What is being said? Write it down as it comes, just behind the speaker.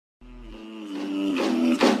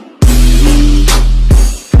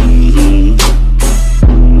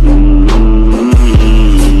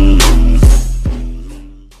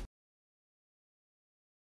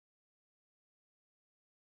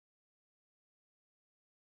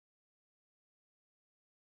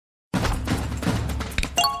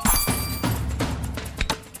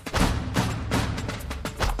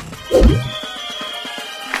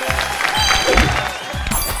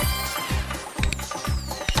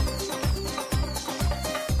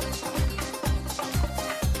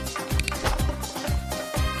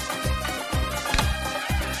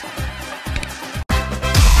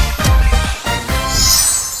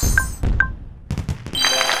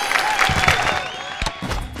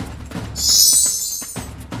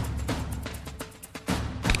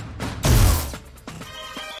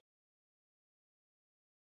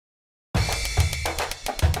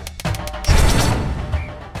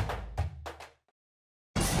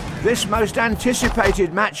This most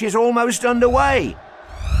anticipated match is almost underway.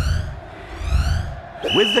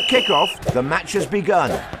 With the kickoff, the match has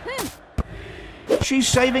begun. She's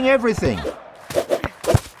saving everything.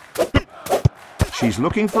 She's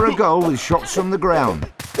looking for a goal with shots from the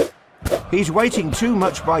ground. He's waiting too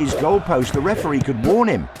much by his goalpost. The referee could warn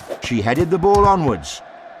him. She headed the ball onwards.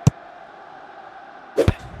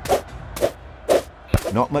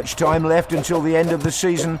 Not much time left until the end of the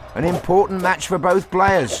season. An important match for both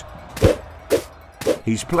players.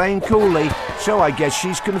 He's playing coolly, so I guess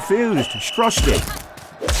she's confused. Strossed it.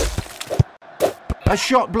 A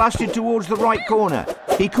shot blasted towards the right corner.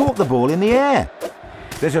 He caught the ball in the air.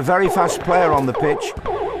 There's a very fast player on the pitch.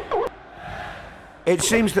 It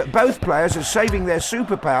seems that both players are saving their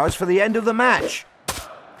superpowers for the end of the match.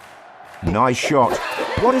 Nice shot.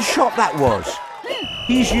 What a shot that was.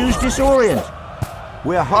 He's used disorient.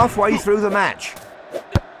 We're halfway through the match.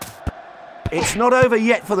 It's not over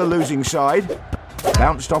yet for the losing side.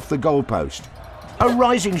 Bounced off the goalpost. A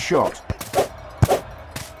rising shot.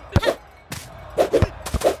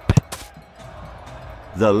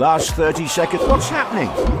 The last 30 seconds. What's happening?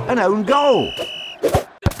 An own goal.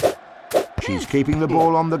 She's keeping the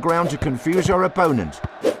ball on the ground to confuse her opponent.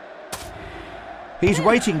 He's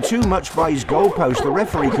waiting too much by his goalpost. The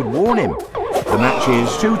referee could warn him. The match is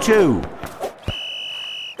 2-2.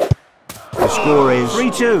 The score is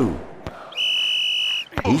 3-2.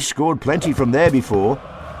 He's scored plenty from there before.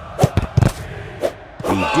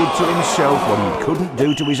 He did to himself what he couldn't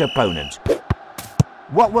do to his opponent.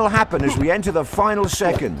 What will happen as we enter the final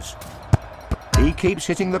seconds? He keeps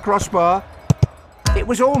hitting the crossbar. It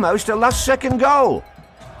was almost a last-second goal.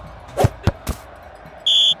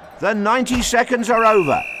 The 90 seconds are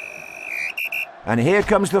over. And here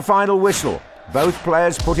comes the final whistle. Both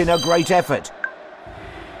players put in a great effort.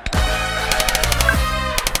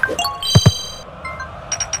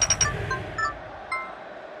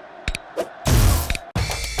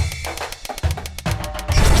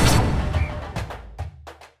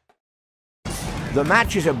 The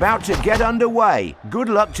match is about to get underway. Good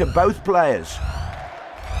luck to both players.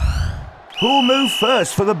 Who'll move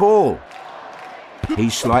first for the ball? He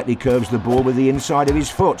slightly curves the ball with the inside of his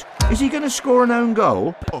foot. Is he going to score an own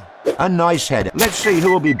goal? A nice header. Let's see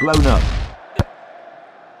who will be blown up.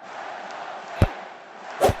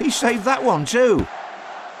 He saved that one too.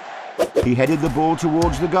 He headed the ball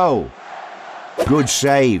towards the goal. Good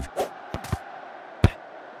save.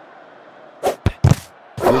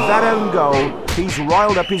 With that own goal, he's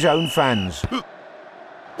riled up his own fans.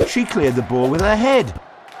 She cleared the ball with her head.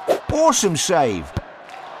 Awesome save.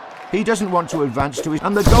 He doesn't want to advance to it,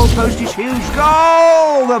 and the goalpost is huge.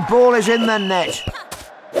 Goal! The ball is in the net.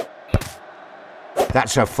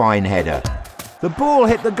 That's a fine header. The ball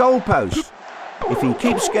hit the goalpost. If he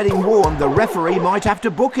keeps getting warned, the referee might have to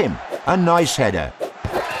book him. A nice header.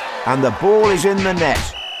 And the ball is in the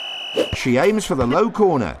net. She aims for the low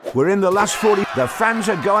corner. We're in the last 40. The fans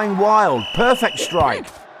are going wild. Perfect strike.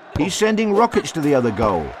 He's sending rockets to the other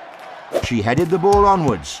goal. She headed the ball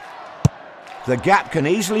onwards. The gap can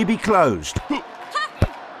easily be closed.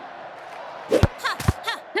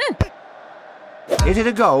 Is it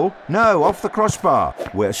a goal? No, off the crossbar.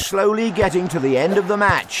 We're slowly getting to the end of the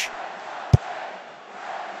match.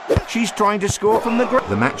 She's trying to score from the ground.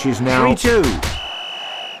 The match is now 3-2.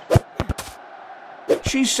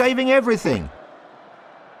 She's saving everything.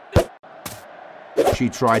 She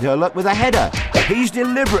tried her luck with a header. He's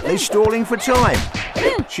deliberately stalling for time.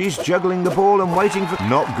 She's juggling the ball and waiting for...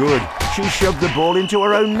 Not good. She shoved the ball into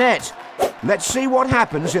her own net. Let's see what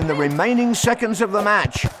happens in the remaining seconds of the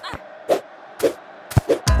match.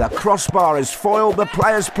 The crossbar has foiled the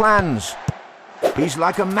player's plans. He's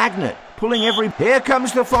like a magnet, pulling every... Here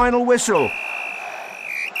comes the final whistle.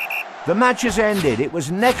 The match has ended. It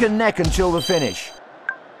was neck and neck until the finish.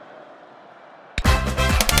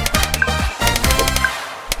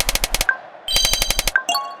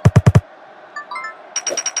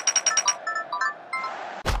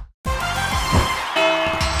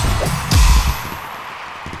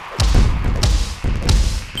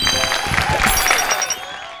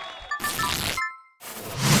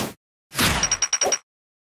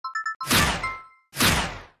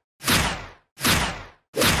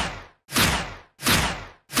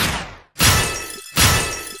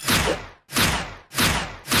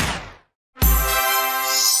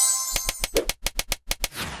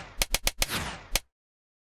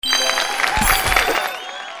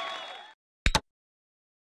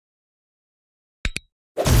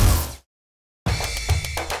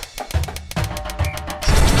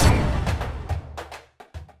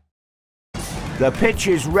 The pitch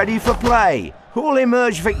is ready for play. Who'll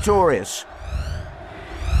emerge victorious?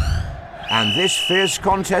 And this fierce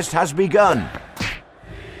contest has begun.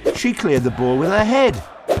 She cleared the ball with her head.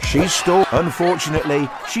 She stalled. Unfortunately,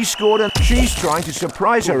 she scored and she's trying to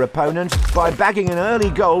surprise her opponent by bagging an early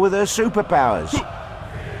goal with her superpowers.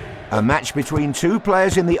 A match between two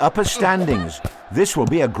players in the upper standings. This will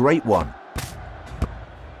be a great one.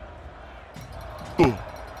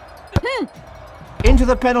 Into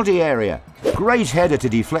the penalty area. Great header to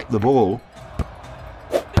deflect the ball.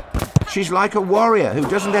 She's like a warrior who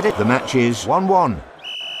doesn't let it. The match is 1-1.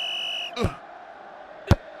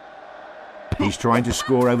 He's trying to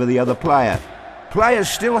score over the other player. Players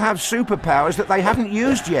still have superpowers that they haven't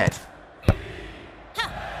used yet.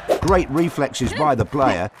 Great reflexes by the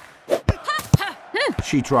player.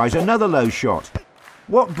 She tries another low shot.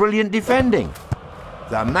 What brilliant defending.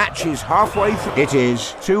 The match is halfway through. It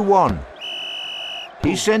is 2-1.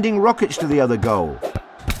 He's sending rockets to the other goal.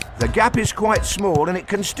 The gap is quite small and it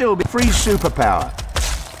can still be free superpower.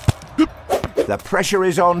 The pressure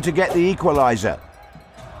is on to get the equaliser.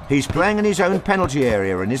 He's playing in his own penalty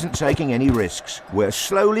area and isn't taking any risks. We're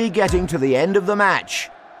slowly getting to the end of the match.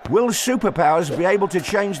 Will superpowers be able to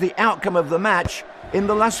change the outcome of the match in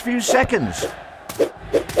the last few seconds?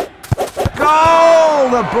 Goal!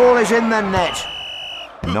 The ball is in the net.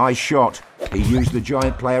 Nice shot. He used the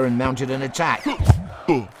giant player and mounted an attack.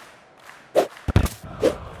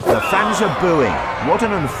 The fans are booing. What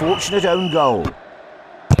an unfortunate own goal.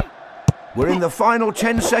 We're in the final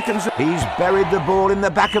 10 seconds. He's buried the ball in the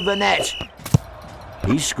back of the net.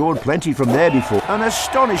 He's scored plenty from there before. An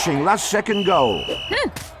astonishing last-second goal.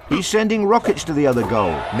 He's sending rockets to the other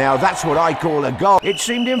goal. Now that's what I call a goal. It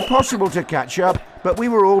seemed impossible to catch up, but we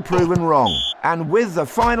were all proven wrong. And with the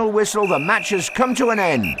final whistle, the match has come to an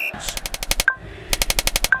end.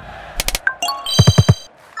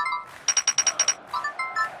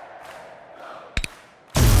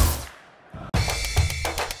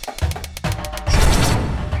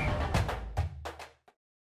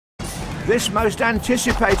 This most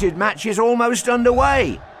anticipated match is almost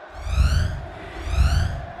underway.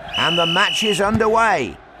 And the match is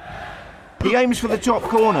underway. He aims for the top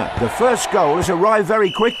corner. The first goal has arrived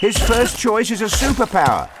very quick. His first choice is a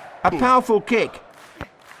superpower. A powerful kick.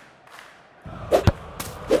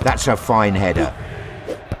 That's a fine header.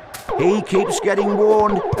 He keeps getting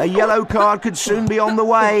warned. A yellow card could soon be on the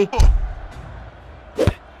way.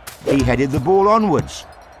 He headed the ball onwards.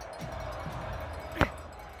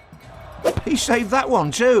 He saved that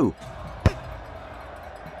one too.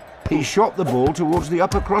 He shot the ball towards the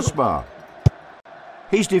upper crossbar.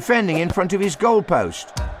 He's defending in front of his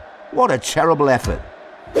goalpost. What a terrible effort.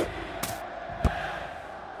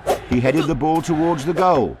 He headed the ball towards the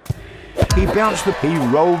goal. He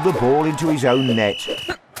rolled the ball into his own net.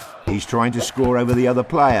 He's trying to score over the other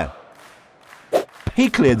player. He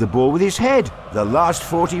cleared the ball with his head. The last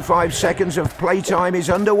 45 seconds of playtime is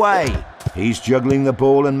underway. He's juggling the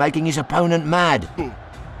ball and making his opponent mad.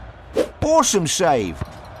 Awesome save.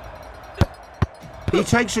 He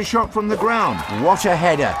takes a shot from the ground. What a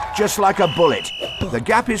header, just like a bullet. The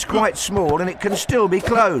gap is quite small and it can still be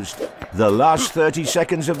closed. The last 30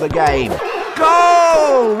 seconds of the game.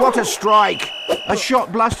 Goal! What a strike. A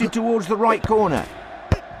shot blasted towards the right corner.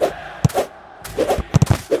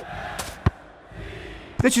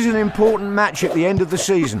 This is an important match at the end of the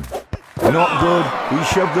season. Not good. He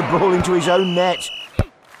shoved the ball into his own net.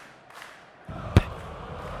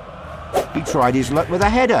 He tried his luck with a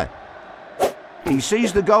header. He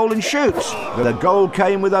sees the goal and shoots. The goal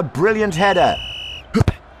came with a brilliant header.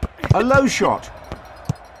 A low shot.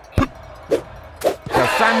 The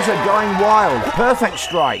fans are going wild. Perfect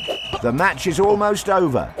strike. The match is almost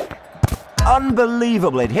over.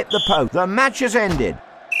 Unbelievable, it hit the post. The match has ended.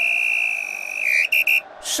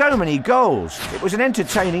 So many goals. It was an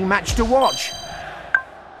entertaining match to watch.